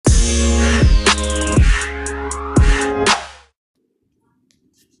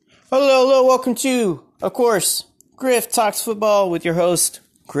Hello, welcome to, of course, Griff Talks Football with your host,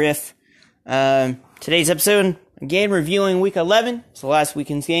 Griff. Today's episode, again, reviewing Week 11, so last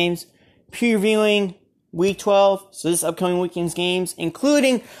weekend's games, previewing Week 12, so this upcoming weekend's games,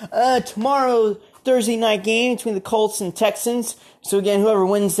 including tomorrow's Thursday night game between the Colts and Texans. So again, whoever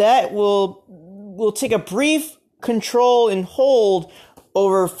wins that will take a brief control and hold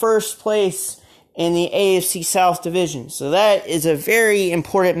over first place in the AFC South Division. So that is a very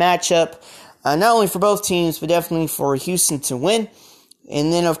important matchup, not only for both teams, but definitely for Houston to win.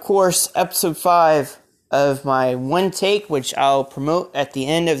 And then, of course, episode 5 of my one take, which I'll promote at the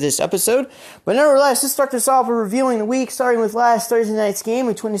end of this episode. But nevertheless, let's start this off with reviewing the week, starting with last Thursday night's game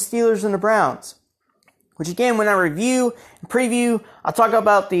between the Steelers and the Browns. Which again, when I review and preview, I'll talk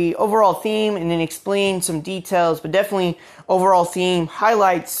about the overall theme and then explain some details, but definitely overall theme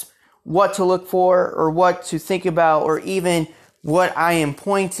highlights what to look for or what to think about or even what I am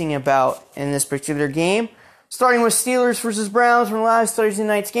pointing about in this particular game. Starting with Steelers versus Browns from last Thursday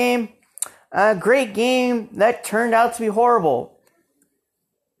night's game. A great game that turned out to be horrible.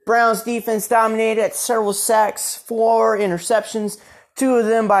 Browns defense dominated at several sacks, 4 interceptions, 2 of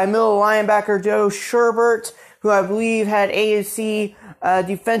them by middle linebacker Joe Sherbert, who I believe had AFC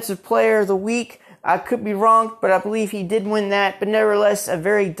Defensive Player of the Week. I could be wrong, but I believe he did win that. But nevertheless, a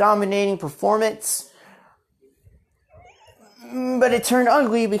very dominating performance. But it turned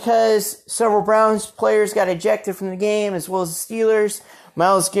ugly because several Browns players got ejected from the game, as well as the Steelers.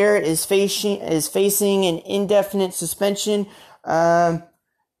 Myles Garrett is facing an indefinite suspension. And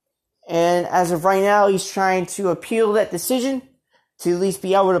as of right now, he's trying to appeal that decision to at least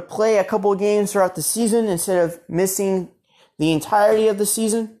be able to play a couple of games throughout the season instead of missing the entirety of the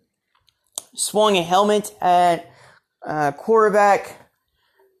season. Swung a helmet at quarterback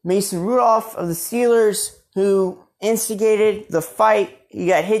Mason Rudolph of the Steelers, who instigated the fight. He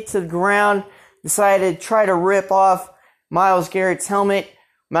got hit to the ground, decided to try to rip off Myles Garrett's helmet.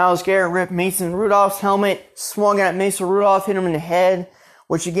 Myles Garrett ripped Mason Rudolph's helmet, swung at Mason Rudolph, hit him in the head,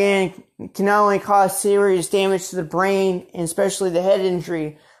 which again can not only cause serious damage to the brain, and especially the head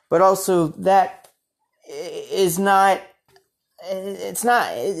injury, but also that is not...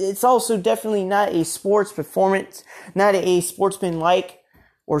 It's also definitely not a sports performance, not a sportsman-like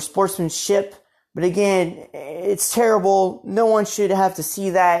or sportsmanship. But again, it's terrible. No one should have to see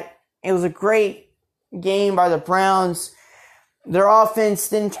that. It was a great game by the Browns. Their offense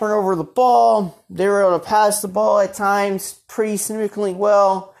didn't turn over the ball. They were able to pass the ball at times pretty significantly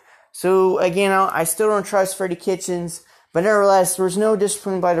well. So again, I still don't trust Freddie Kitchens. But nevertheless, there was no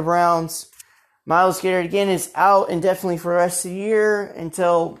discipline by the Browns. Myles Garrett, again, is out indefinitely for the rest of the year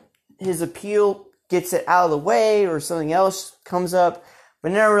until his appeal gets it out of the way or something else comes up.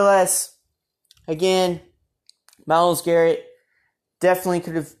 But nevertheless, again, Myles Garrett definitely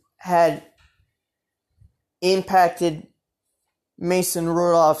could have had impacted Mason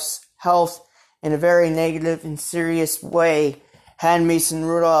Rudolph's health in a very negative and serious way had Mason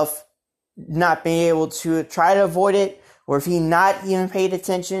Rudolph not been able to try to avoid it, or if he not even paid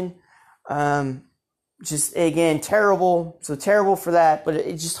attention. Just again, terrible. So terrible for that. But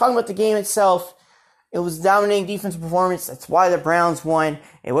just talking about the game itself, it was a dominating defensive performance. That's why the Browns won.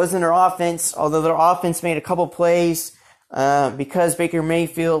 It wasn't their offense, although their offense made a couple plays, because Baker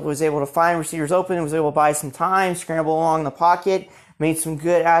Mayfield was able to find receivers open and was able to buy some time, scramble along the pocket, made some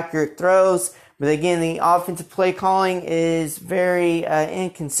good, accurate throws. But again, the offensive play calling is very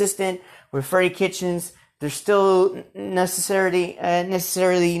inconsistent with Freddie Kitchens. There's still necessarily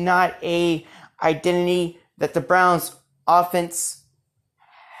not a identity that the Browns offense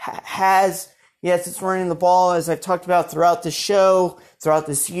has. Yes, it's running the ball, as I've talked about throughout the show, throughout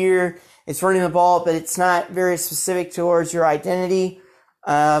this year. It's running the ball, but it's not very specific towards your identity.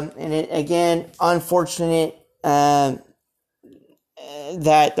 And it, again, unfortunate that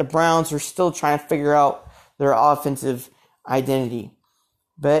the Browns are still trying to figure out their offensive identity.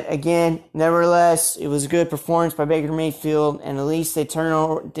 But again, nevertheless, it was a good performance by Baker Mayfield, and at least they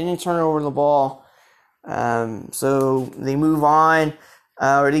didn't turn over the ball. So they move on,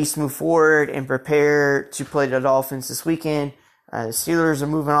 or at least move forward and prepare to play the Dolphins this weekend. The Steelers are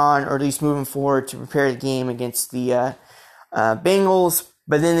moving on, or at least moving forward to prepare the game against the Bengals.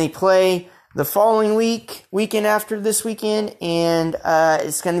 But then they play the following weekend after this weekend, and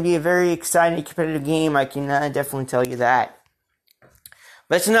it's going to be a very exciting, competitive game. I can definitely tell you that.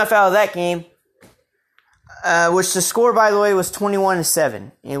 But that's enough out of that game, which the score, by the way, was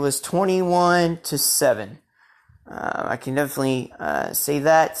 21-7. It was 21-7. I can definitely say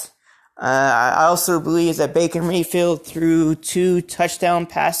that. I also believe that Baker Mayfield threw 2 touchdown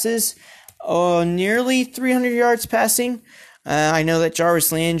passes, nearly 300 yards passing. I know that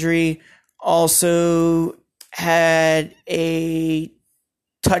Jarvis Landry also had a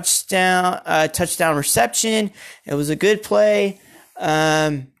touchdown reception. It was a good play.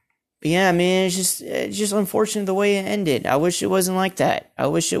 Yeah, man, it's just unfortunate the way it ended. I wish it wasn't like that. I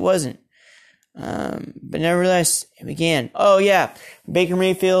wish it wasn't. But nevertheless, it began. Oh yeah, Baker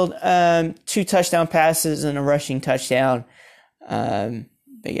Mayfield, 2 touchdown passes and a rushing touchdown. But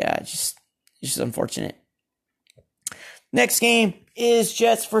yeah, just unfortunate. Next game is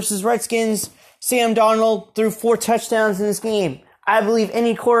Jets versus Redskins. Sam Darnold threw 4 touchdowns in this game. I believe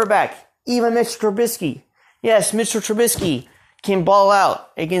any quarterback, even Mitch Trubisky. Yes, Mitch Trubisky can ball out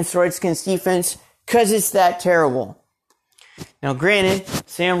against the Redskins defense because it's that terrible. Now, granted,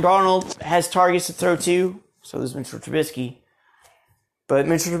 Sam Darnold has targets to throw to, so does Mitchell Trubisky. But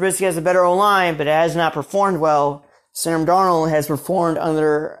Mitchell Trubisky has a better O-line, but it has not performed well. Sam Darnold has performed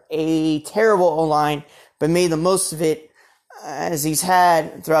under a terrible O-line, but made the most of it as he's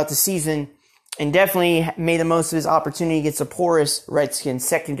had throughout the season, and definitely made the most of his opportunity against a porous Redskins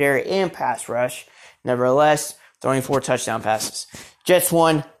secondary and pass rush. Nevertheless, throwing 4 touchdown passes. Jets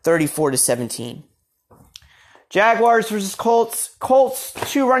won 34-17. Jaguars versus Colts. Colts,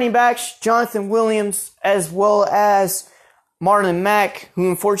 2 running backs, Jonathan Williams as well as Marlon Mack, who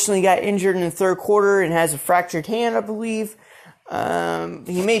unfortunately got injured in the third quarter and has a fractured hand, I believe.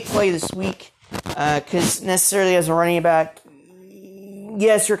 He may play this week because necessarily as a running back,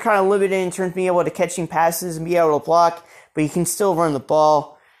 yes, you're kind of limited in terms of being able to catching passes and be able to block, but you can still run the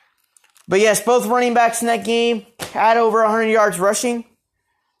ball. But yes, both running backs in that game had over 100 yards rushing.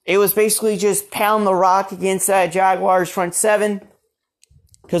 It was basically just pound the rock against that Jaguars front 7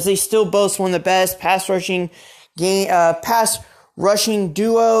 because they still boast one of the best pass rushing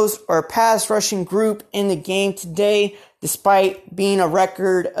duos or pass rushing group in the game today, despite being a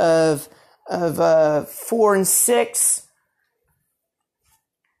record of 4-6.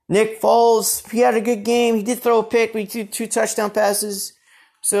 Nick Foles, he had a good game. He did throw a pick, but he threw 2 touchdown passes.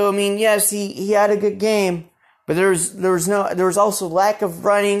 So I mean, yes, he had a good game. But there was also lack of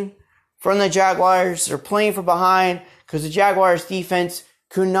running from the Jaguars. They're playing from behind because the Jaguars defense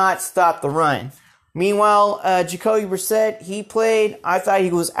could not stop the run. Meanwhile, Jacoby Brissett, he played. I thought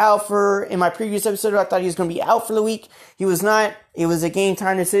he was out in my previous episode, I thought he was going to be out for the week. He was not. It was a game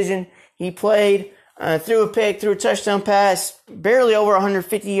time decision. He played, threw a pick, threw a touchdown pass, barely over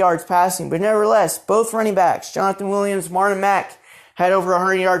 150 yards passing. But nevertheless, both running backs, Jonathan Williams, Marlon Mack, had over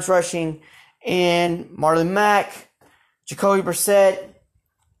 100 yards rushing. And Marlon Mack, Jacoby Brissett,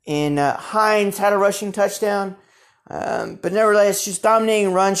 and Hines had a rushing touchdown. But nevertheless, just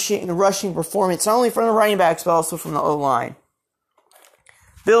dominating rushing performance, not only from the running backs, but also from the O-line.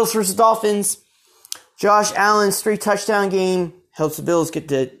 Bills versus Dolphins. Josh Allen's 3 touchdown game helps the Bills get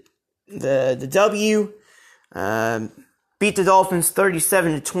the W. Beat the Dolphins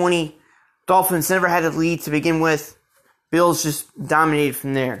 37-20. Dolphins never had a lead to begin with. Bills just dominated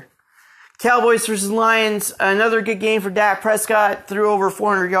from there. Cowboys versus Lions, another good game for Dak Prescott. Threw over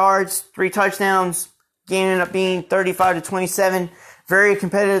 400 yards, 3 touchdowns. Game ended up being 35-27. Very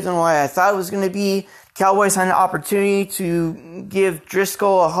competitive than what I thought it was going to be. Cowboys had an opportunity to give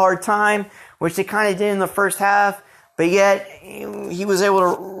Driscoll a hard time, which they kind of did in the first half. But yet, he was able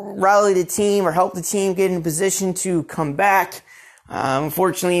to rally the team or help the team get in position to come back.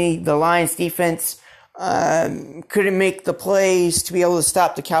 Unfortunately, the Lions defense couldn't make the plays to be able to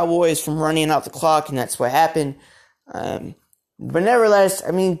stop the Cowboys from running out the clock, and that's what happened. But nevertheless,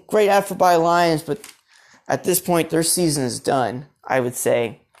 I mean, great effort by Lions, but at this point, their season is done, I would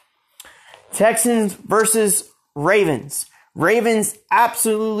say. Texans versus Ravens. Ravens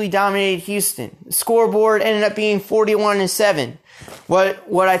absolutely dominated Houston. The scoreboard ended up being 41-7.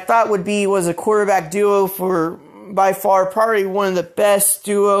 What I thought was a quarterback duo for by far probably one of the best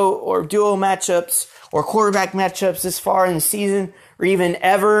duo matchups or quarterback matchups this far in the season, or even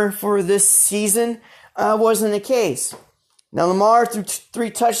ever for this season, wasn't the case. Now, Lamar threw 3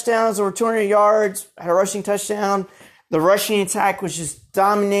 touchdowns, over 200 yards, had a rushing touchdown. The rushing attack was just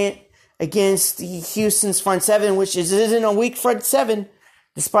dominant against the Houston's front 7, which isn't a weak front 7.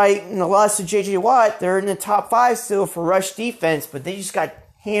 Despite the loss of J.J. Watt, they're in the top 5 still for rush defense, but they just got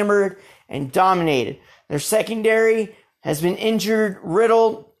hammered and dominated. Their secondary has been injured,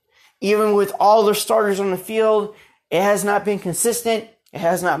 riddled. Even with all their starters on the field, it has not been consistent. It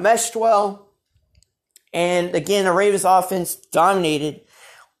has not meshed well. And again, the Ravens offense dominated,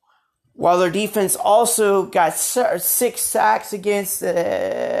 while their defense also got 6 sacks against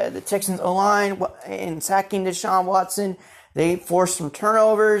the Texans O-line and sacking Deshaun Watson. They forced some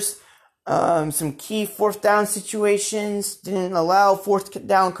turnovers, some key 4th down situations, didn't allow 4th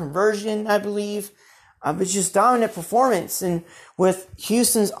down conversion, I believe. It's just dominant performance. And with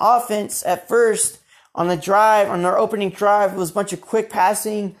Houston's offense at first, on their opening drive, it was a bunch of quick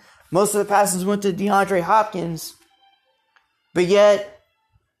passing. Most of the passes went to DeAndre Hopkins. But yet,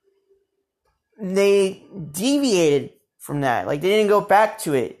 they deviated from that. Like, they didn't go back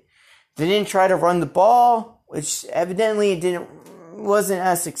to it. They didn't try to run the ball, which evidently wasn't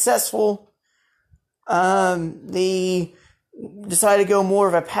as successful. They decided to go more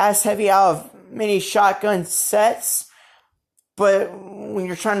of a pass heavy out of many shotgun sets. But when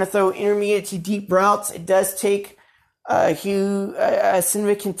you're trying to throw intermediate to deep routes, it does take a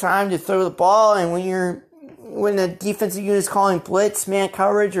significant time to throw the ball. And when the defensive unit is calling blitz, man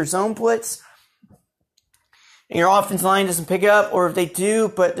coverage, or zone blitz, and your offensive line doesn't pick it up, or if they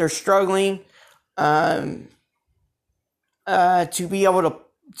do, but they're struggling to be able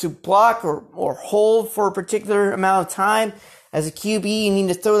to block or hold for a particular amount of time, as a QB, you need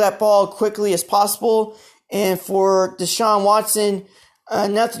to throw that ball quickly as possible. And for Deshaun Watson,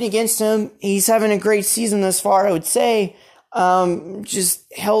 nothing against him. He's having a great season thus far, I would say.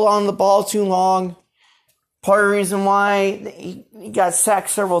 Just held on the ball too long. Part of the reason why he got sacked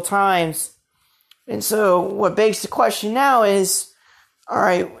several times. And so what begs the question now is, all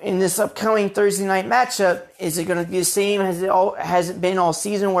right, in this upcoming Thursday night matchup, is it going to be the same as has it been all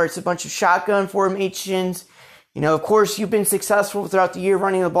season, where it's a bunch of shotgun formations? You know, of course, you've been successful throughout the year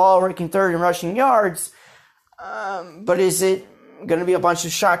running the ball, ranking third in rushing yards. But is it going to be a bunch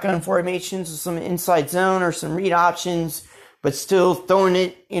of shotgun formations with some inside zone or some read options, but still throwing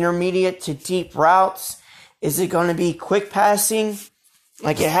it intermediate to deep routes? Is it going to be quick passing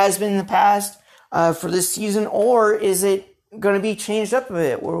like it has been in the past for this season? Or is it going to be changed up a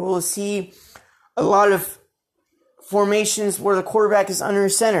bit, where we'll see a lot of formations where the quarterback is under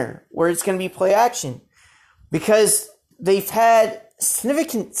center, where it's going to be play action? Because they've had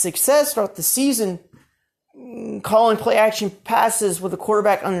significant success throughout the season calling play action passes with the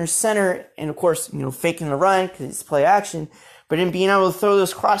quarterback under center, and of course, faking the run because it's play action, but in being able to throw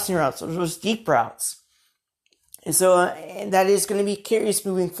those crossing routes, those deep routes. And so that is going to be curious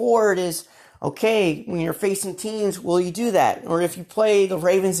moving forward is, okay, when you're facing teams, will you do that? Or if you play the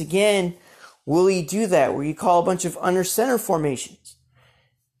Ravens again, will you do that, where you call a bunch of under center formations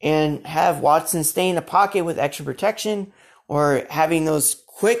and have Watson stay in the pocket with extra protection, or having those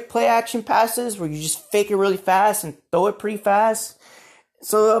quick play action passes where you just fake it really fast and throw it pretty fast?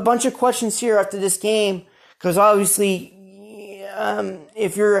 So a bunch of questions here after this game, because obviously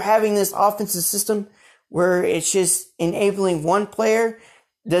if you're having this offensive system where it's just enabling one player,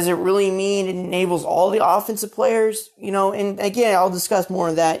 does it really mean it enables all the offensive players? And again, I'll discuss more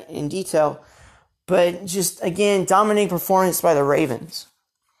of that in detail. But just, again, dominating performance by the Ravens.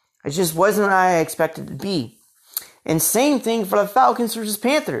 It just wasn't what I expected it to be. And same thing for the Falcons versus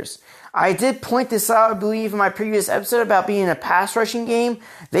Panthers. I did point this out, I believe, in my previous episode about being a pass rushing game.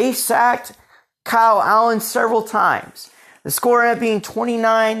 They sacked Kyle Allen several times. The score ended up being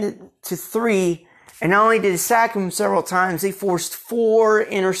 29-3. And not only did they sack him several times, they forced 4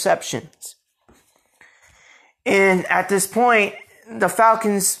 interceptions. And at this point, the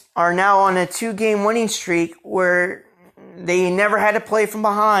Falcons are now on a 2-game winning streak where they never had to play from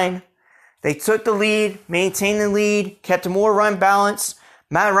behind. They took the lead, maintained the lead, kept a more run balance.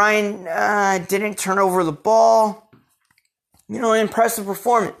 Matt Ryan didn't turn over the ball. An impressive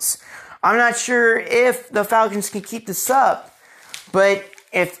performance. I'm not sure if the Falcons can keep this up, but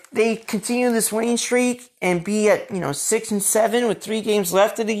if they continue this winning streak and be at 6-7 with 3 games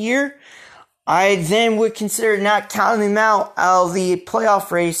left of the year, I then would consider not counting them out of the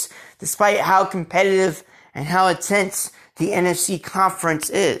playoff race, despite how competitive and how intense the NFC conference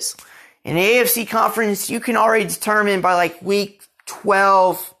is. In the AFC conference, you can already determine by week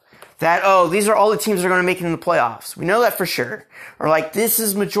 12 that, these are all the teams that are going to make it in the playoffs. We know that for sure. Or this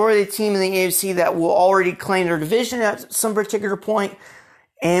is majority of the team in the AFC that will already claim their division at some particular point.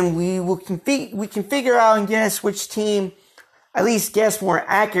 And we can figure out and guess which team, at least guess more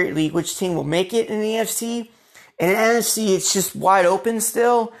accurately, which team will make it in the AFC. In the NFC, it's just wide open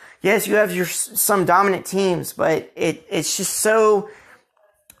still. Yes, you have some dominant teams, but it's just so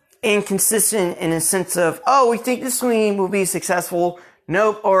inconsistent in a sense of, we think this team will be successful.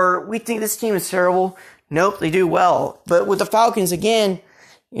 Nope. Or we think this team is terrible. Nope, they do well. But with the Falcons, again,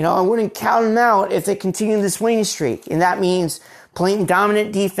 I wouldn't count them out if they continue this winning streak. And that means playing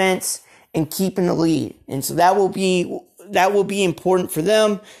dominant defense and keeping the lead. And so that will be important for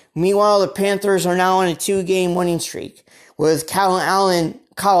them. Meanwhile, the Panthers are now on a 2-game winning streak with Kyle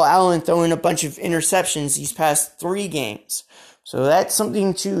Allen throwing a bunch of interceptions these past 3 games. So that's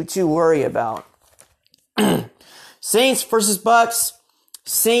something to worry about. Saints versus Bucks.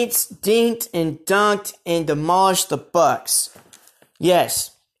 Saints dinked and dunked and demolished the Bucks.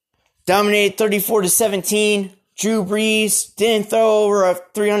 Yes. Dominated 34-17. Drew Brees didn't throw over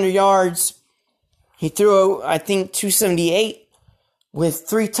 300 yards. He threw, I think, 278 with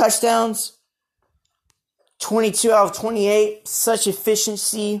 3 touchdowns. 22 out of 28. Such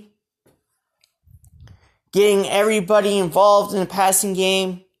efficiency. Getting everybody involved in the passing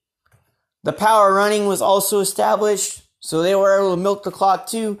game. The power running was also established, so they were able to milk the clock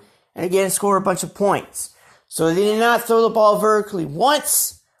too, and again score a bunch of points. So they did not throw the ball vertically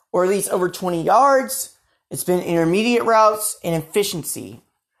once, or at least over 20 yards. It's been intermediate routes and efficiency.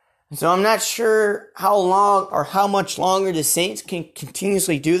 So I'm not sure how long or how much longer the Saints can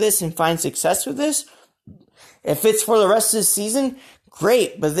continuously do this and find success with this. If it's for the rest of the season,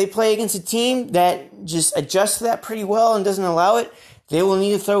 great. But if they play against a team that just adjusts to that pretty well and doesn't allow it, they will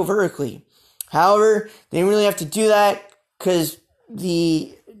need to throw vertically. However, they didn't really have to do that because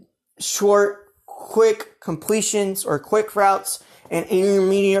the short, quick completions or quick routes and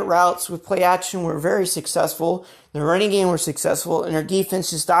intermediate routes with play action were very successful. The running game was successful, and their defense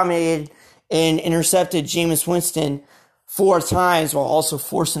just dominated and intercepted Jameis Winston 4 times while also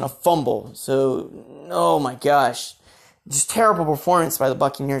forcing a fumble. So, oh my gosh. Just terrible performance by the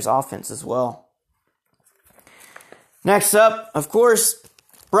Buccaneers offense as well. Next up, of course,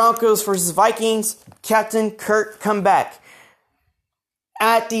 Broncos versus Vikings. Captain Kirk comeback.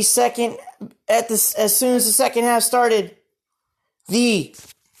 As soon as the second half started, the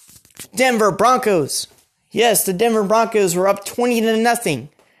Denver Broncos. Yes, the Denver Broncos were up 20-0.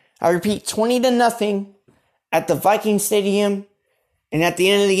 I repeat, 20-0 at the Viking Stadium. And at the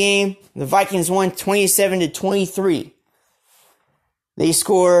end of the game, the Vikings won 27-23. They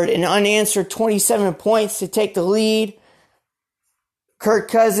scored an unanswered 27 points to take the lead. Kirk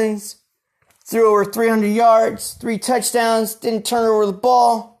Cousins threw over 300 yards, 3 touchdowns, didn't turn over the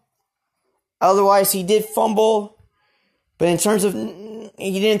ball. Otherwise, he did fumble. But in terms of,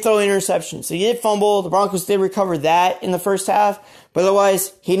 he didn't throw an interception. So he did fumble. The Broncos did recover that in the first half. But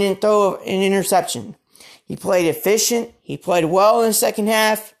otherwise, he didn't throw an interception. He played efficient. He played well in the second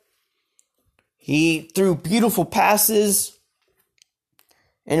half. He threw beautiful passes.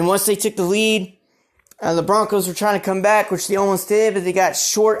 And once they took the lead, the Broncos were trying to come back, which they almost did, but they got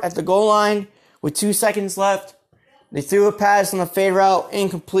short at the goal line with 2 seconds left. They threw a pass on the fade route,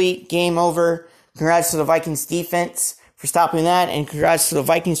 incomplete, game over. Congrats to the Vikings defense for stopping that, and congrats to the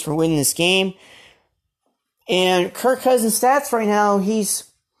Vikings for winning this game. And Kirk Cousins' stats right now, he's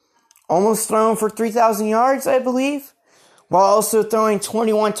almost thrown for 3,000 yards, I believe, while also throwing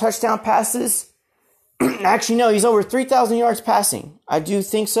 21 touchdown passes. Actually, no, he's over 3,000 yards passing. I do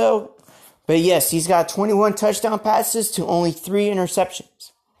think so. But yes, he's got 21 touchdown passes to only 3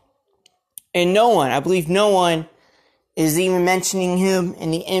 interceptions. And no one, I believe no one, is even mentioning him in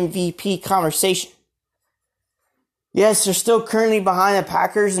the MVP conversation. Yes, they're still currently behind the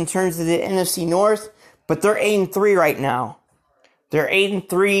Packers in terms of the NFC North, but they're 8-3 right now. They're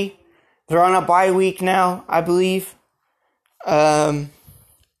 8-3. They're on a bye week now, I believe. Let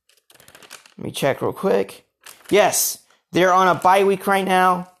me check real quick. Yes, they're on a bye week right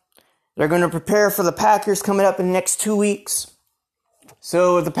now. They're going to prepare for the Packers coming up in the next 2 weeks.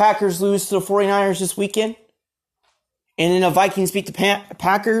 So if the Packers lose to the 49ers this weekend, and then the Vikings beat the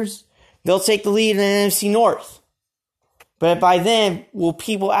Packers, they'll take the lead in the NFC North. But by then, will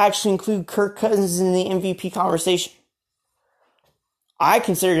people actually include Kirk Cousins in the MVP conversation? I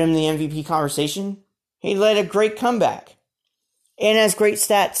considered him the MVP conversation. He led a great comeback and has great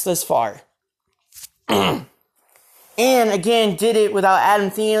stats thus far. And again, did it without Adam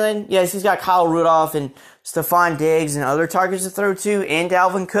Thielen. Yes, he's got Kyle Rudolph and Stephon Diggs and other targets to throw to, and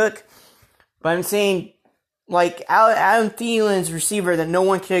Dalvin Cook. But I'm saying, like, Adam Thielen's receiver that no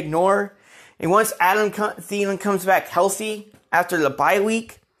one can ignore. And once Adam Thielen comes back healthy after the bye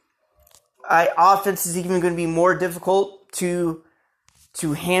week, offense is even going to be more difficult to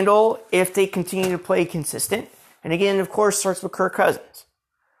handle if they continue to play consistent. And again, of course, starts with Kirk Cousins.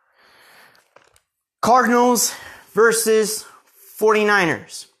 Cardinals versus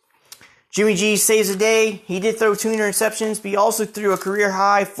 49ers. Jimmy G saves the day. He did throw 2 interceptions, but he also threw a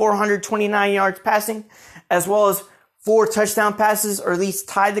career-high 429 yards passing, as well as 4 touchdown passes, or at least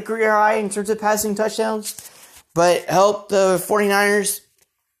tied the career high in terms of passing touchdowns, but helped the 49ers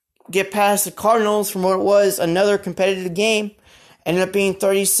get past the Cardinals from what was another competitive game. Ended up being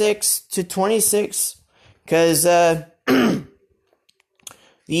 36-26 because the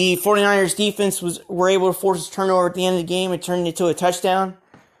 49ers defense were able to force a turnover at the end of the game and turned it into a touchdown.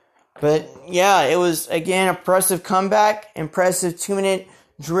 But yeah, it was, again, impressive comeback, impressive 2-minute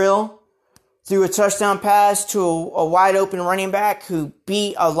drill threw a touchdown pass to a wide open running back who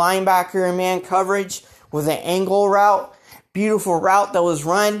beat a linebacker in man coverage with an angle route. Beautiful route that was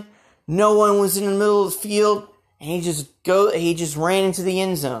run. No one was in the middle of the field, and he just ran into the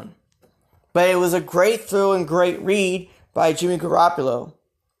end zone. But it was a great throw and great read by Jimmy Garoppolo.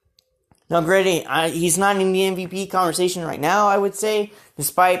 Now, granted, he's not in the MVP conversation right now, I would say,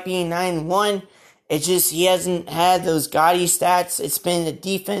 despite being 9-1. It's just he hasn't had those gaudy stats. It's been the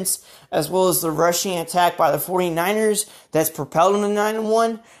defense as well as the rushing attack by the 49ers that's propelled him to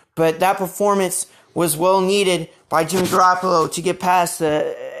 9-1. But that performance was well needed by Jimmy Garoppolo to get past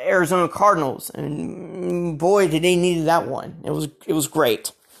the Arizona Cardinals. And boy, did they need that one. It was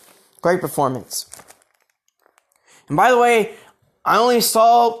great. Great performance. And by the way, I only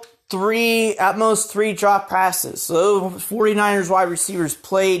saw at most three drop passes. So the 49ers wide receivers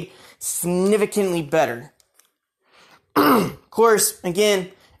played significantly better. Of course,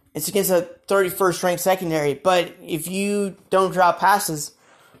 again, it's against a 31st ranked secondary, but if you don't drop passes,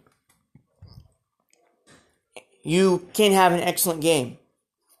 you can have an excellent game.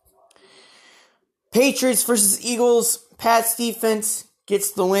 Patriots versus Eagles. Pats defense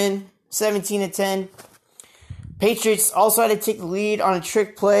gets the win, 17-10. Patriots also had to take the lead on a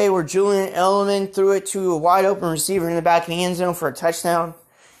trick play where Julian Edelman threw it to a wide open receiver in the back of the end zone for a touchdown.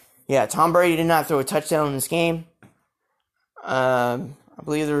 Yeah, Tom Brady did not throw a touchdown in this game. I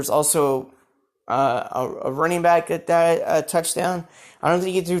believe there was also a running back at that touchdown. I don't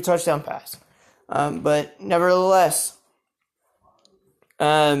think he threw a touchdown pass. But nevertheless,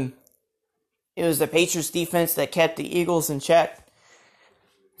 it was the Patriots defense that kept the Eagles in check.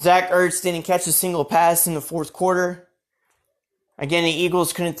 Zach Ertz didn't catch a single pass in the fourth quarter. Again, the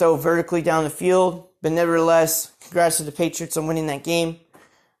Eagles couldn't throw vertically down the field. But nevertheless, congrats to the Patriots on winning that game.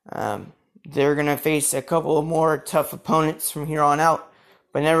 They're going to face a couple of more tough opponents from here on out.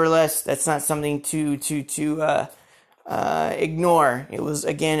 But nevertheless, that's not something to ignore. It was,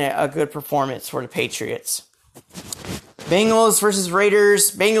 again, a good performance for the Patriots. Bengals versus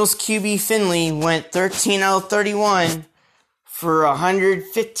Raiders. Bengals QB Finley went 13 out of 31 for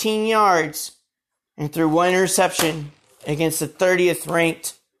 115 yards and threw one interception against the 30th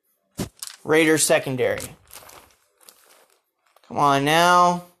ranked Raiders secondary. Come on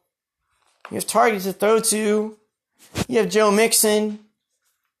now. You have targets to throw to. You have Joe Mixon.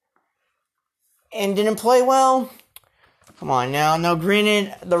 And didn't play well. Come on now. Now,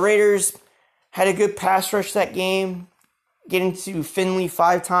 granted, the Raiders had a good pass rush that game, getting to Finley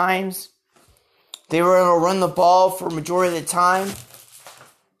 5 times. They were able to run the ball for a majority of the time.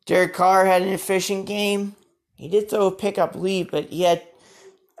 Derek Carr had an efficient game. He did throw a pick, I believe, but he had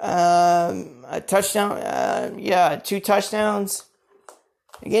a touchdown. 2 touchdowns.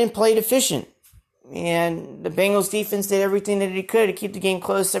 Again, played efficient. And the Bengals defense did everything that it could to keep the game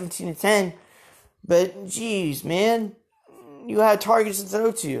close, 17-10. But, geez, man, you had targets to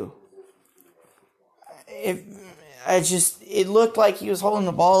throw to. It looked like he was holding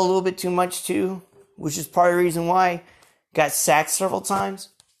the ball a little bit too much, too, which is part of the reason why he got sacked several times.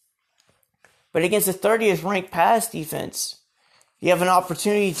 But against the 30th ranked pass defense, you have an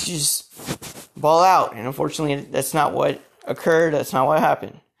opportunity to just ball out. And unfortunately, that's not what occurred. That's not what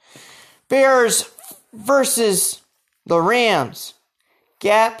happened. Bears versus the Rams.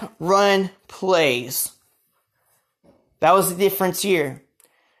 Gap run plays. That was the difference here.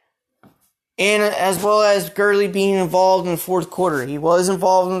 And as well as Gurley being involved in the fourth quarter. He was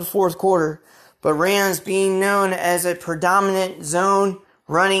involved in the fourth quarter. But Rams being known as a predominant zone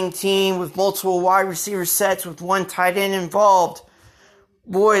running team with multiple wide receiver sets with one tight end involved.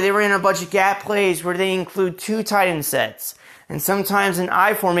 Boy, they ran a bunch of gap plays where they include 2 tight end sets. And sometimes an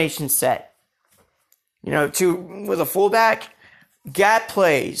I formation set. With a fullback. Gap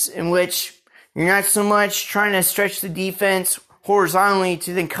plays in which you're not so much trying to stretch the defense horizontally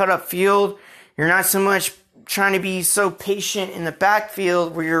to then cut up field. You're not so much trying to be so patient in the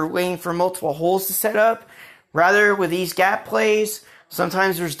backfield where you're waiting for multiple holes to set up. Rather, with these gap plays,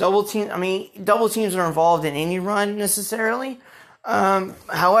 sometimes there's double teams. Double teams are involved in any run necessarily.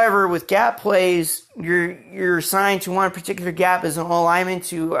 However, with gap plays, you're assigned to one particular gap as an alignment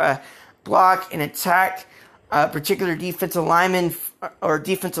to block and attack a particular defensive lineman or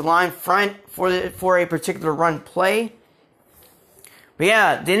defensive line front for a particular run play. But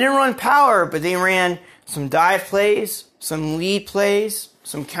yeah, they didn't run power, but they ran some dive plays, some lead plays,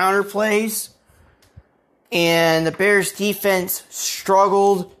 some counter plays. And the Bears defense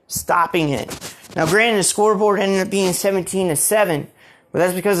struggled stopping it. Now, granted, the scoreboard ended up being 17-7, but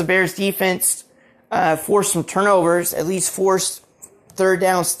that's because the Bears defense forced some turnovers, at least forced third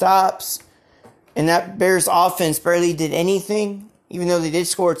down stops, and that Bears offense barely did anything. even though they did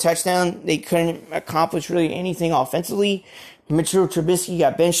score a touchdown, they couldn't accomplish really anything offensively. Mitchell Trubisky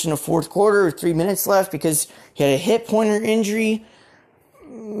got benched in the fourth quarter with 3 minutes left because he had a hip pointer injury.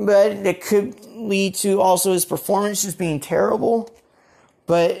 But it could lead to also his performance just being terrible.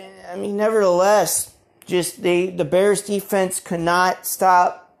 But, I mean, nevertheless, just the Bears defense could not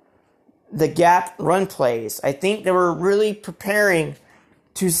stop the gap run plays. I think they were really preparing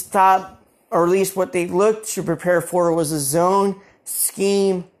to stop, or at least what they looked to prepare for was a zone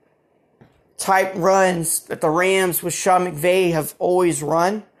scheme type runs that the Rams with Sean McVay have always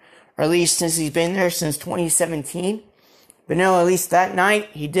run, or at least since he's been there since 2017. But no, at least that night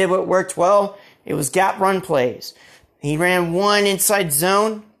he did what worked well. It was gap run plays. He ran one inside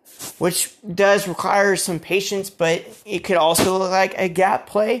zone, which does require some patience, but it could also look like a gap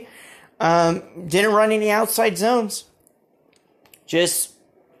play. Didn't run any outside zones. Just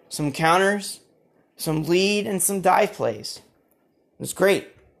some counters, some lead, and some dive plays. It was great.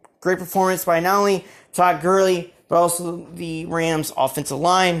 Great performance by not only Todd Gurley, but also the Rams offensive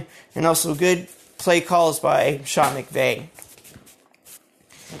line, and also good play calls by Sean McVay.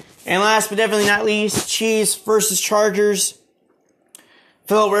 And last but definitely not least, Chiefs versus Chargers.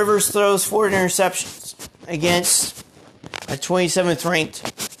 Phillip Rivers throws 4 interceptions against a 27th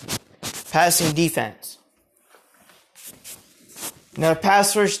ranked passing defense. Now, the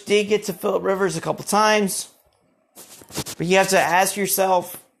pass rush did get to Phillip Rivers a couple times, but you have to ask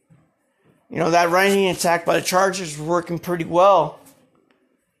yourself, that running attack by the Chargers was working pretty well.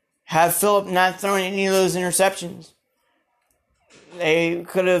 Have Phillip not thrown any of those interceptions, they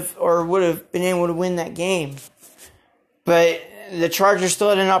could have or would have been able to win that game. But the Chargers still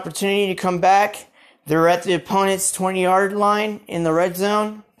had an opportunity to come back. They're at the opponent's 20-yard line in the red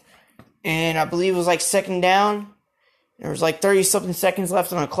zone, and I believe it was like second down. There was like 30-something seconds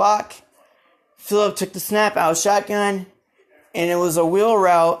left on the clock. Phillip took the snap out of shotgun, and it was a wheel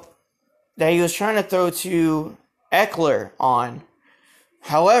route that he was trying to throw to Eckler on.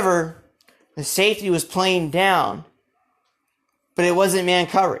 However, the safety was playing down, but it wasn't man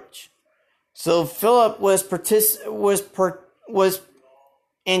coverage. So Phillip was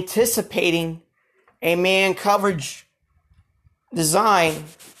anticipating a man coverage design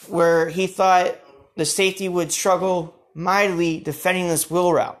where he thought the safety would struggle mightily defending this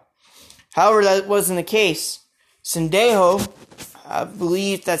wheel route. However, that wasn't the case. Sendejo, I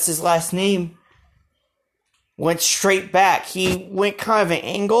believe that's his last name, went straight back. He went kind of an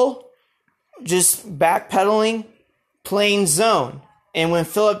angle, just backpedaling, playing zone. And when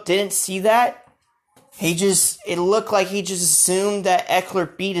Phillip didn't see that, it looked like he just assumed that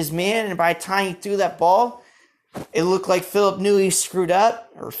Eckler beat his man, and by the time he threw that ball, it looked like Phillip knew he screwed up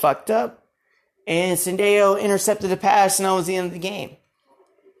or fucked up, and Sendejo intercepted the pass, and that was the end of the game.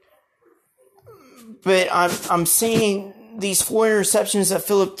 But I'm seeing these 4 interceptions that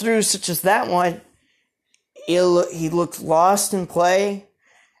Phillip threw, such as that one. He looked lost in play.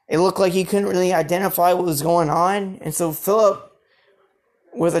 It looked like he couldn't really identify what was going on. And so Phillip,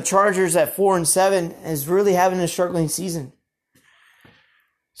 with the Chargers at 4-7, is really having a struggling season.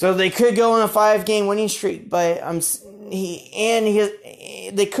 So they could go on a 5-game winning streak, but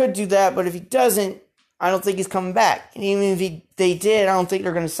they could do that. But if he doesn't, I don't think he's coming back. And even if they did, I don't think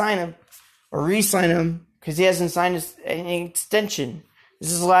they're going to sign him or re-sign him because he hasn't signed an extension.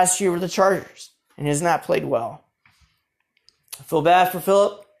 This is the last year with the Chargers, and he has not played well. I feel bad for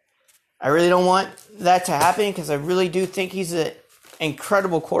Phillip. I really don't want that to happen because I really do think he's an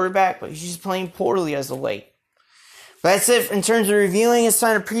incredible quarterback, but he's just playing poorly as of late. But that's it in terms of reviewing. It's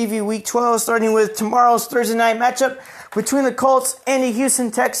time to preview Week 12, starting with tomorrow's Thursday night matchup between the Colts and the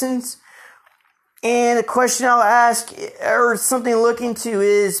Houston Texans. And the question I'll ask, or something to look into,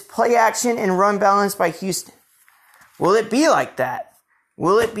 is play action and run balance by Houston. Will it be like that?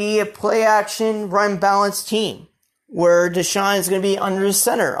 Will it be a play action, run balance team where Deshaun is going to be under the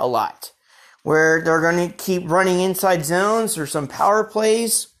center a lot? Where they're going to keep running inside zones or some power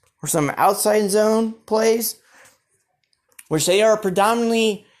plays or some outside zone plays? Which they are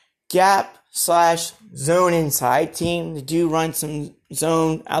predominantly gap/zone inside team. They do run some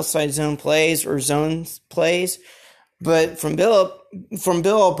outside zone plays or zones plays. But from Bill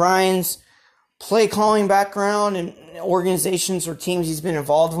O'Brien's play calling background and organizations or teams he's been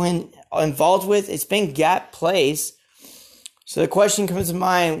involved with, it's been gap plays. So the question comes to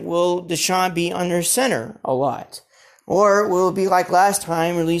mind, will Deshaun be under center a lot? Or will it be like last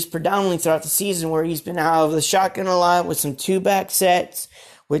time, or at least predominantly throughout the season, where he's been out of the shotgun a lot with some 2-back sets,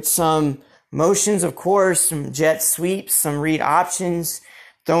 with some motions, of course, some jet sweeps, some read options,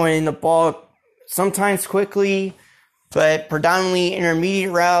 throwing in the ball sometimes quickly, but predominantly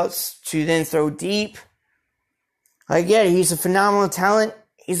intermediate routes to then throw deep. I get it. He's a phenomenal talent.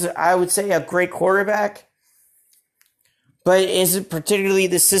 He's, I would say, a great quarterback. But is it particularly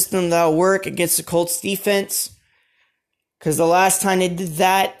the system that'll work against the Colts defense? Because the last time they did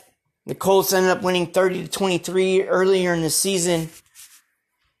that, the Colts ended up winning 30-23 earlier in the season.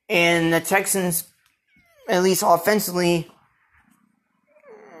 And the Texans, at least offensively,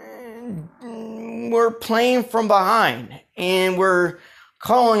 were playing from behind. And were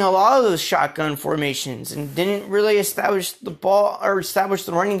calling a lot of those shotgun formations and didn't really establish the ball or establish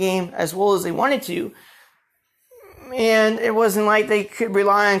the running game as well as they wanted to. And it wasn't like they could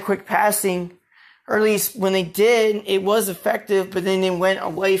rely on quick passing, or at least when they did, it was effective, but then they went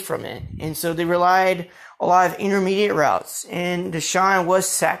away from it. And so they relied a lot of intermediate routes, and Deshaun was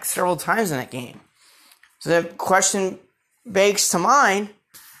sacked several times in that game. So the question begs to mind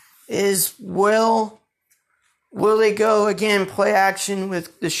is, will they go again play action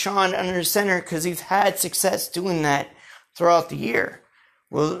with Deshaun under center, because he's had success doing that throughout the year?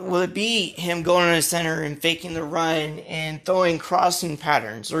 Will it be him going under center and faking the run and throwing crossing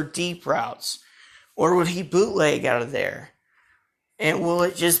patterns or deep routes? Or would he bootleg out of there? And will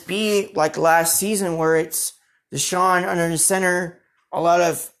it just be like last season where it's Deshaun under the center, a lot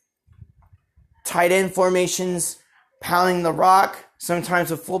of tight end formations, pounding the rock,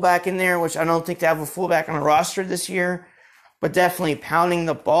 sometimes a fullback in there, which I don't think they have a fullback on the roster this year, but definitely pounding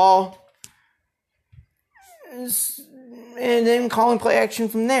the ball, and then calling play action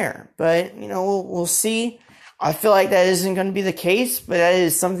from there. But, we'll see. I feel like that isn't going to be the case, but that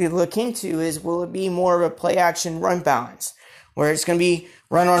is something to look into, is will it be more of a play action run balance, where it's going to be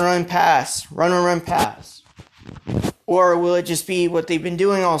run on run pass, run on run pass? Or will it just be what they've been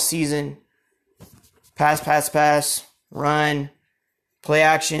doing all season? Pass, run, play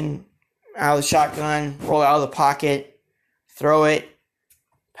action, out of the shotgun, roll out of the pocket, throw it,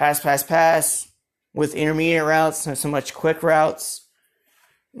 pass, with intermediate routes, not so much quick routes.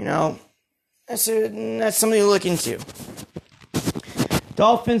 That's something to look into.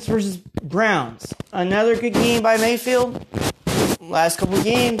 Dolphins versus Browns. Another good game by Mayfield. Last couple of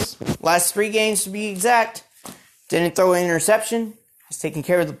games, last 3 games to be exact, didn't throw an interception, has taken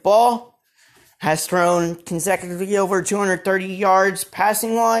care of the ball, has thrown consecutively over 230 yards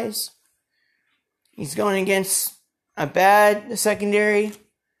passing-wise. He's going against a bad secondary.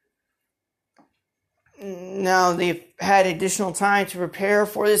 Now, they've had additional time to prepare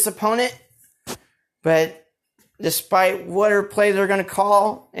for this opponent, but despite whatever play they're going to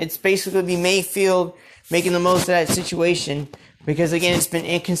call, it's basically going to be Mayfield making the most of that situation, because, again, it's been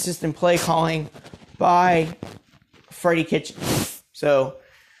inconsistent play calling by Freddie Kitchens. So,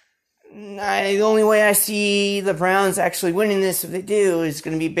 the only way I see the Browns actually winning this, if they do, is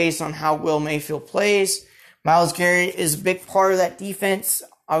going to be based on how well Mayfield plays. Myles Garrett is a big part of that defense.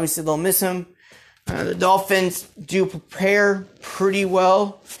 Obviously, they'll miss him. The Dolphins do prepare pretty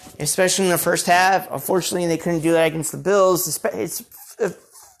well, especially in the first half. Unfortunately, they couldn't do that against the Bills.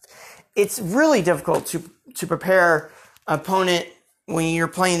 It's really difficult to prepare an opponent when you're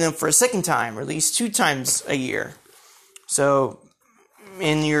playing them for a second time, or at least 2 times a year. So,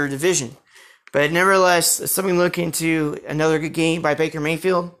 in your division. But nevertheless, it's something to look into. Another good game by Baker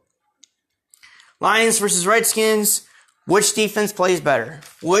Mayfield. Lions versus Redskins. Which defense plays better?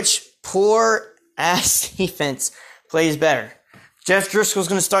 Which poor-ass defense plays better? Jeff Driscoll's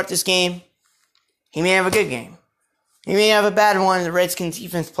going to start this game. He may have a good game. He may have a bad one. The Redskins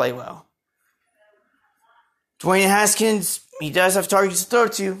defense play well. Dwayne Haskins, he does have targets to throw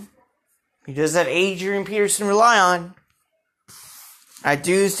to. He does have Adrian Peterson to rely on. I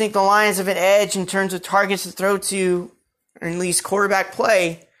do think the Lions have an edge in terms of targets to throw to, or at least quarterback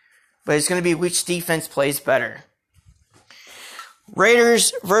play, but it's going to be which defense plays better.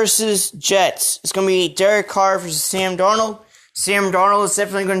 Raiders versus Jets. It's going to be Derek Carr versus Sam Darnold. Sam Darnold is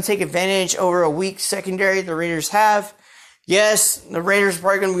definitely going to take advantage over a weak secondary the Raiders have. Yes, the Raiders are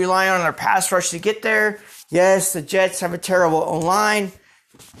probably going to rely on their pass rush to get there. Yes, the Jets have a terrible O-line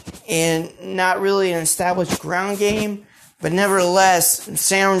and not really an established ground game. But nevertheless,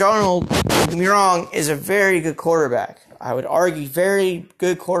 Sam Darnold, don't get me wrong, is a very good quarterback. I would argue very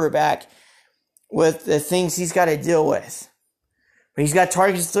good quarterback with the things he's got to deal with. But he's got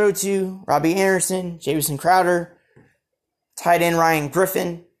targets to throw to: Robbie Anderson, Jamison Crowder, tight end Ryan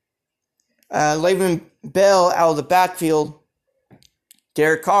Griffin, Le'Veon Bell out of the backfield,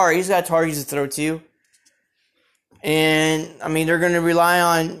 Derek Carr, he's got targets to throw to. And, they're going to rely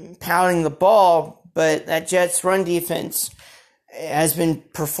on pounding the ball, but that Jets run defense has been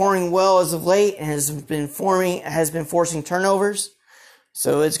performing well as of late and has been forcing turnovers.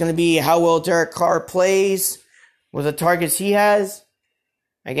 So it's going to be how well Derek Carr plays with the targets he has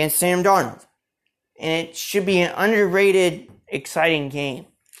against Sam Darnold. and it should be an underrated, exciting game.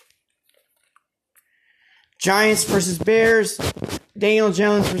 Giants versus Bears. Daniel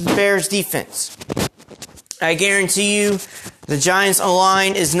Jones versus Bears defense. I guarantee you the Giants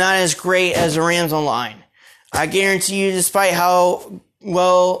O-line is not as great as the Rams O-line. I guarantee you, despite how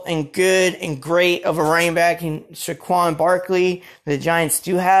well and good and great of a running back in Saquon Barkley the Giants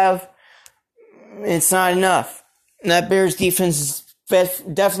do have, it's not enough. And that Bears defense is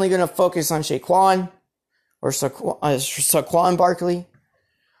definitely going to focus on Saquon Barkley.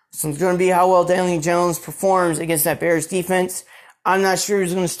 So it's going to be how well Daniel Jones performs against that Bears defense. I'm not sure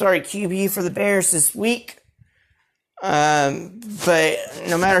who's going to start at QB for the Bears this week. But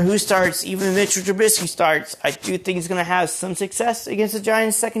no matter who starts, even if Mitchell Trubisky starts, I do think he's going to have some success against the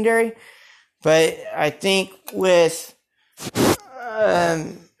Giants secondary. But I think with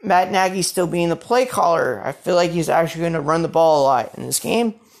Matt Nagy still being the play caller, I feel like he's actually going to run the ball a lot in this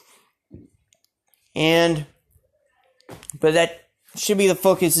game. But that should be the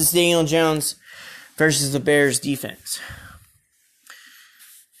focus, is Daniel Jones versus the Bears defense.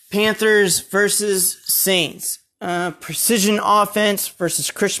 Panthers versus Saints. Precision offense versus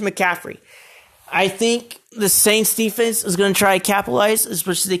Christian McCaffrey. I think the Saints defense is going to try to capitalize as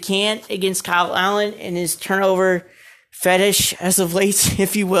much as they can against Kyle Allen and his turnover fetish as of late,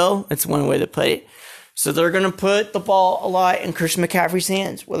 if you will. That's one way to put it. So they're going to put the ball a lot in Christian McCaffrey's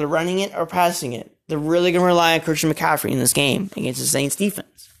hands, whether running it or passing it. They're really going to rely on Christian McCaffrey in this game against the Saints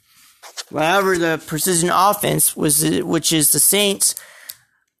defense. However, the precision offense, which is the Saints,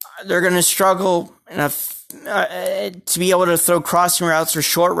 they're going to struggle to be able to throw crossing routes or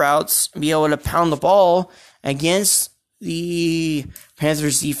short routes, and be able to pound the ball against the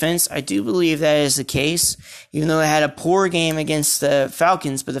Panthers defense. I do believe that is the case, even though they had a poor game against the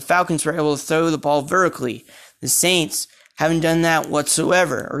Falcons, but the Falcons were able to throw the ball vertically. The Saints haven't done that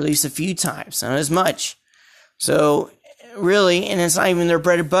whatsoever, or at least a few times, not as much. So really, and it's not even their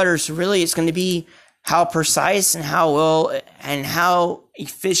bread and butter, so really it's going to be how precise and how well and how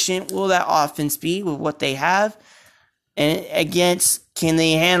efficient will that offense be with what they have, and can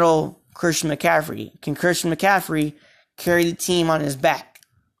they handle Christian McCaffrey? Can Christian McCaffrey carry the team on his back?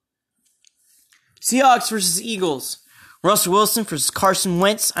 Seahawks versus Eagles. Russell Wilson versus Carson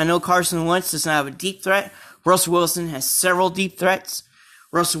Wentz. I know Carson Wentz does not have a deep threat. Russell Wilson has several deep threats.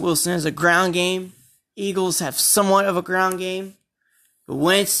 Russell Wilson has a ground game. Eagles have somewhat of a ground game. But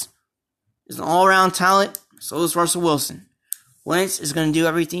Wentz is an all-around talent. So is Russell Wilson. Wentz is going to do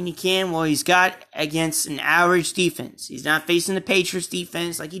everything he can while he's got against an average defense. He's not facing the Patriots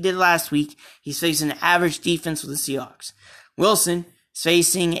defense like he did last week. He's facing an average defense with the Seahawks. Wilson is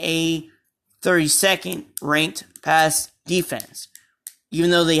facing a 32nd ranked pass defense,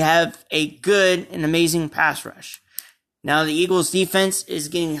 even though they have a good and amazing pass rush. Now the Eagles defense is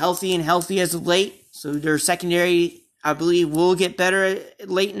getting healthy and healthy as of late, so their secondary, I believe, will get better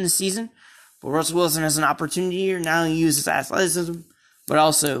late in the season. But Russell Wilson has an opportunity to not only use his athleticism, but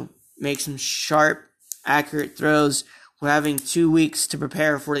also make some sharp, accurate throws. We're having 2 weeks to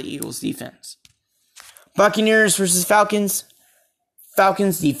prepare for the Eagles defense. Buccaneers versus Falcons.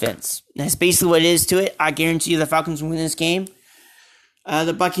 Falcons defense. That's basically what it is to it. I guarantee you the Falcons will win this game.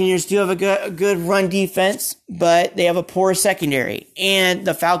 The Buccaneers do have a good run defense, but they have a poor secondary. And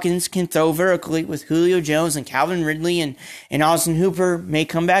the Falcons can throw vertically with Julio Jones and Calvin Ridley, and Austin Hooper may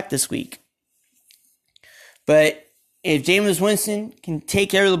come back this week. But if Jameis Winston can take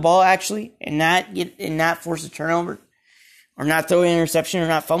care of the ball actually and not force a turnover, or not throw an interception, or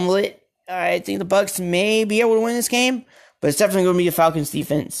not fumble it, I think the Bucs may be able to win this game. But it's definitely going to be the Falcons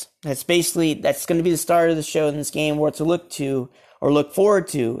defense. That's going to be the start of the show in this game. What to look to or look forward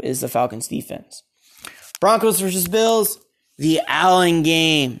to is the Falcons defense. Broncos versus Bills, the Allen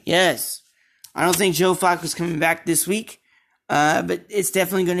game. Yes, I don't think Joe Flacco's coming back this week, but it's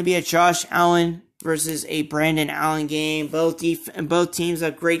definitely going to be a Josh Allen versus a Brandon Allen game. Both teams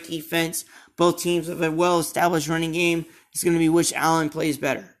have great defense. Both teams have a well-established running game. It's going to be which Allen plays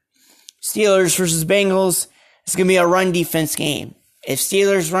better. Steelers versus Bengals. It's going to be a run defense game. If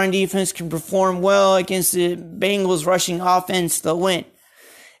Steelers' run defense can perform well against the Bengals' rushing offense, they'll win.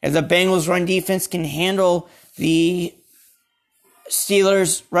 If the Bengals' run defense can handle the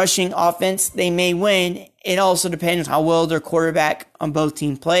Steelers' rushing offense, they may win. It also depends how well their quarterback on both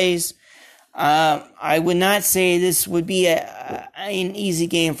teams plays. I would not say this would be an easy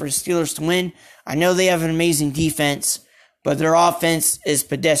game for the Steelers to win. I know they have an amazing defense, but their offense is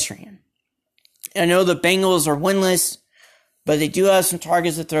pedestrian. I know the Bengals are winless, but they do have some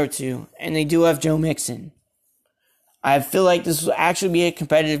targets to throw to, and they do have Joe Mixon. I feel like this will actually be a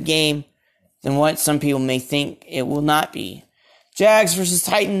competitive game than what some people may think it will not be. Jags versus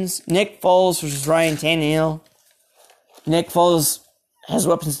Titans. Nick Foles versus Ryan Tannehill. Nick Foles has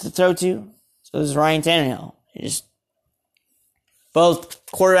weapons to throw to. So does Ryan Tannehill. Both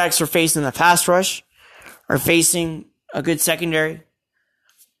quarterbacks are facing the pass rush, are facing a good secondary.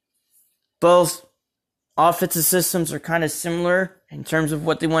 Both offensive systems are kind of similar in terms of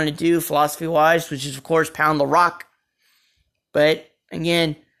what they want to do philosophy-wise, which is, of course, pound the rock. But,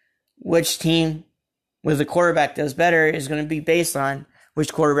 again, which team with a quarterback does better is going to be based on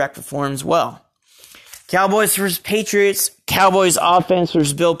which quarterback performs well. Cowboys versus Patriots. Cowboys offense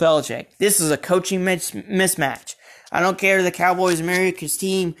versus Bill Belichick. This is a coaching mismatch. I don't care if the Cowboys are America's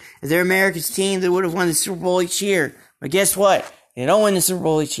team. If they're America's team, they would have won the Super Bowl each year. But guess what? They don't win the Super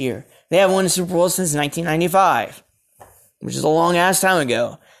Bowl each year. They haven't won the Super Bowl since 1995, which is a long-ass time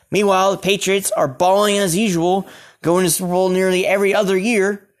ago. Meanwhile, the Patriots are balling as usual, going to the Super Bowl nearly every other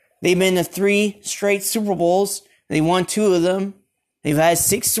year. They've been to 3 straight Super Bowls. They won 2 of them. They've had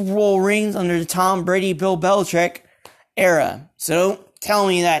 6 Super Bowl rings under the Tom Brady, Bill Belichick era. So don't tell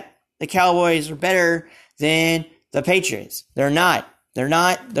me that the Cowboys are better than the Patriots. They're not. They're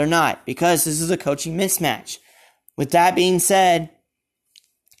not. Because this is a coaching mismatch. With that being said,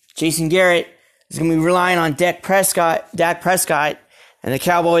 Jason Garrett is going to be relying on Dak Prescott, and the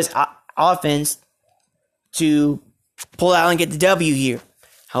Cowboys offense to pull out and get the W here.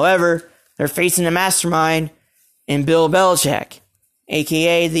 However, they're facing a mastermind in Bill Belichick,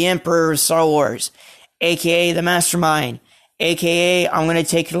 a.k.a. the Emperor of Star Wars, a.k.a. the mastermind, a.k.a. I'm going to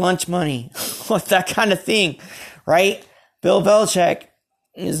take your lunch money. What that kind of thing, right? Bill Belichick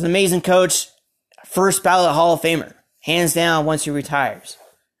is an amazing coach, first ballot Hall of Famer, hands down once he retires.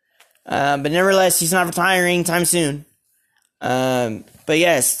 But nevertheless, he's not retiring anytime soon. But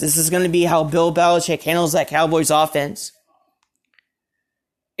yes, this is going to be how Bill Belichick handles that Cowboys offense.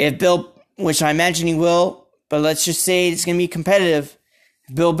 If Bill, which I imagine he will, but let's just say it's going to be competitive.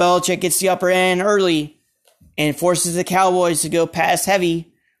 If Bill Belichick gets the upper end early and forces the Cowboys to go pass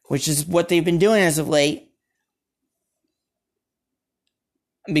heavy, which is what they've been doing as of late,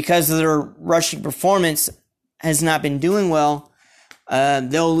 because of their rushing performance has not been doing well,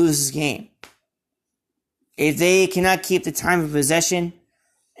 they'll lose this game. If they cannot keep the time of possession,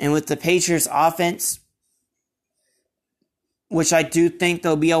 and with the Patriots offense, which I do think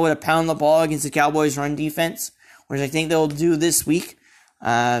they'll be able to pound the ball against the Cowboys run defense, which I think they'll do this week.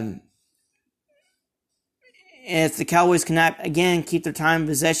 If the Cowboys cannot, again, keep their time of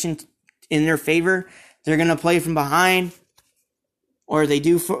possession in their favor, they're going to play from behind. Or if they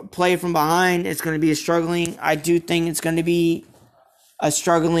do play from behind, it's going to be I do think it's going to be a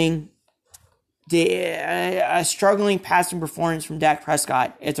struggling passing performance from Dak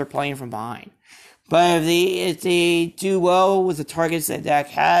Prescott if they're playing from behind. But if they do well with the targets that Dak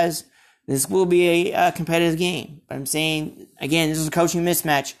has, this will be a competitive game. But I'm saying, again, this is a coaching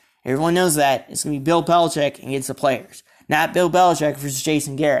mismatch. Everyone knows that. It's going to be Bill Belichick against the players. Not Bill Belichick versus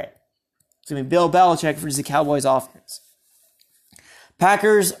Jason Garrett. It's going to be Bill Belichick versus the Cowboys offense.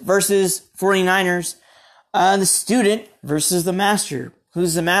 Packers versus 49ers. The student versus the master.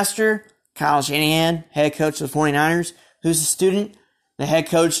 Who's the master? Kyle Shanahan, head coach of the 49ers. Who's the student? The head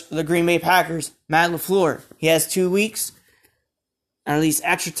coach of the Green Bay Packers, Matt LaFleur. He has 2 weeks, or at least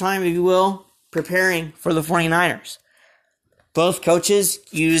extra time, if you will, preparing for the 49ers. Both coaches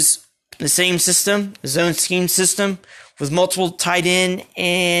use the same system, the zone scheme system, with multiple tight end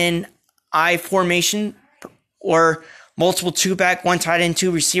and I formation, or multiple 2-back, 1 tight end,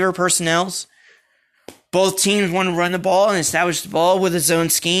 2 receiver personnels. Both teams want to run the ball and establish the ball with a zone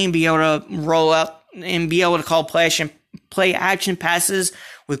scheme, be able to roll out and be able to call play action passes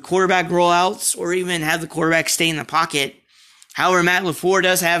with quarterback rollouts, or even have the quarterback stay in the pocket. However, Matt LaFleur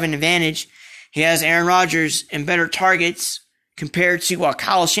does have an advantage. He has Aaron Rodgers and better targets compared to what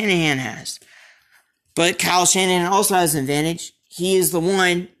Kyle Shanahan has. But Kyle Shanahan also has an advantage. He is the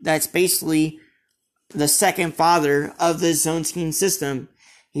one that's basically the second father of the zone scheme system.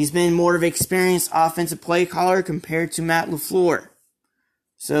 He's been more of an experienced offensive play caller compared to Matt LaFleur.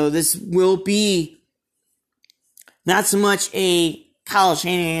 So this will be not so much a Kyle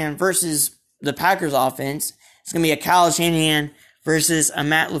Shanahan versus the Packers offense. It's going to be a Kyle Shanahan versus a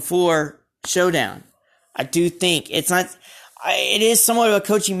Matt LaFleur showdown. I do think it is somewhat of a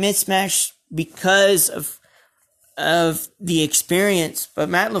coaching mismatch because of the experience, but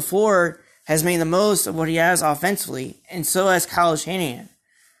Matt LaFleur has made the most of what he has offensively, and so has Kyle Shanahan.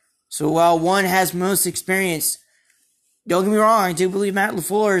 So while one has most experience, don't get me wrong, I do believe Matt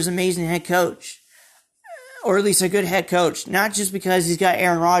LaFleur is an amazing head coach. Or at least a good head coach. Not just because he's got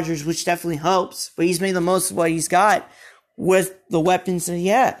Aaron Rodgers, which definitely helps, but he's made the most of what he's got with the weapons that he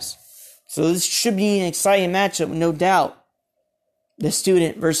has. So this should be an exciting matchup, no doubt. the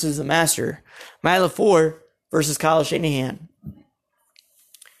student versus the master. Matt LaFleur versus Kyle Shanahan.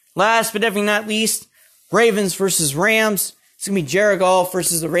 Last but definitely not least, Ravens versus Rams. It's going to be Jared Goff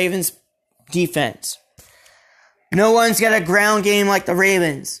versus the Ravens defense. No one's got a ground game like the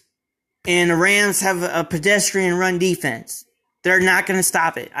Ravens. And the Rams have a pedestrian run defense. They're not going to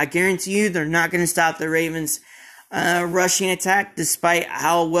stop it. I guarantee you they're not going to stop the Ravens' rushing attack, despite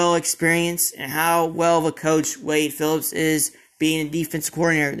how well experienced and how well of a coach Wade Phillips is being a defensive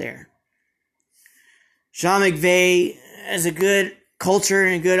coordinator there. Sean McVay has a good culture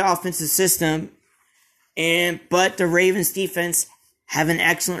and a good offensive system, but the Ravens defense have an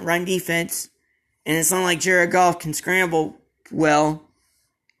excellent run defense, and it's not like Jared Goff can scramble well,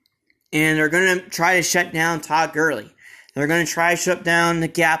 and they're going to try to shut down Todd Gurley. They're going to try to shut down the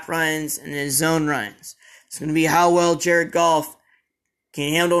gap runs and the zone runs. It's going to be how well Jared Goff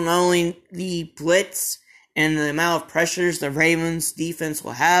can handle not only the blitz and the amount of pressures the Ravens defense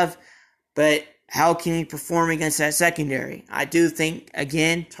will have, but how can he perform against that secondary? I do think,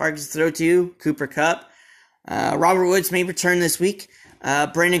 again, targets to throw to, Cooper Kupp. Robert Woods may return this week.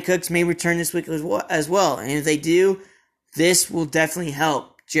 Brandon Cooks may return this week as well. And if they do, this will definitely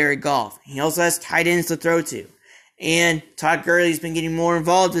help Jared Goff. He also has tight ends to throw to. And Todd Gurley's been getting more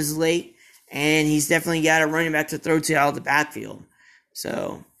involved as late, and he's definitely got a running back to throw to out of the backfield.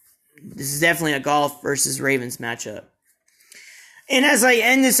 So, this is definitely a Goff versus Ravens matchup. And as I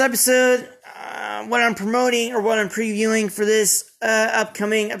end this episode, what I'm promoting or what I'm previewing for this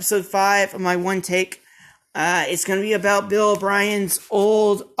upcoming episode 5 of my One Take, it's going to be about Bill O'Brien's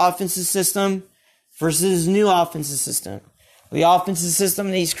old offensive system versus his new offensive system. The offensive system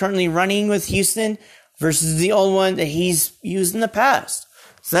that he's currently running with Houston versus the old one that he's used in the past.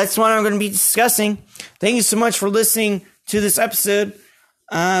 So that's what I'm going to be discussing. Thank you so much for listening to this episode.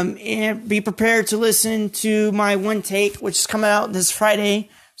 And be prepared to listen to my One Take, which is coming out this Friday.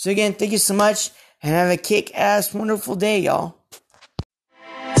 So again, thank you so much, and have a kick-ass wonderful day, y'all.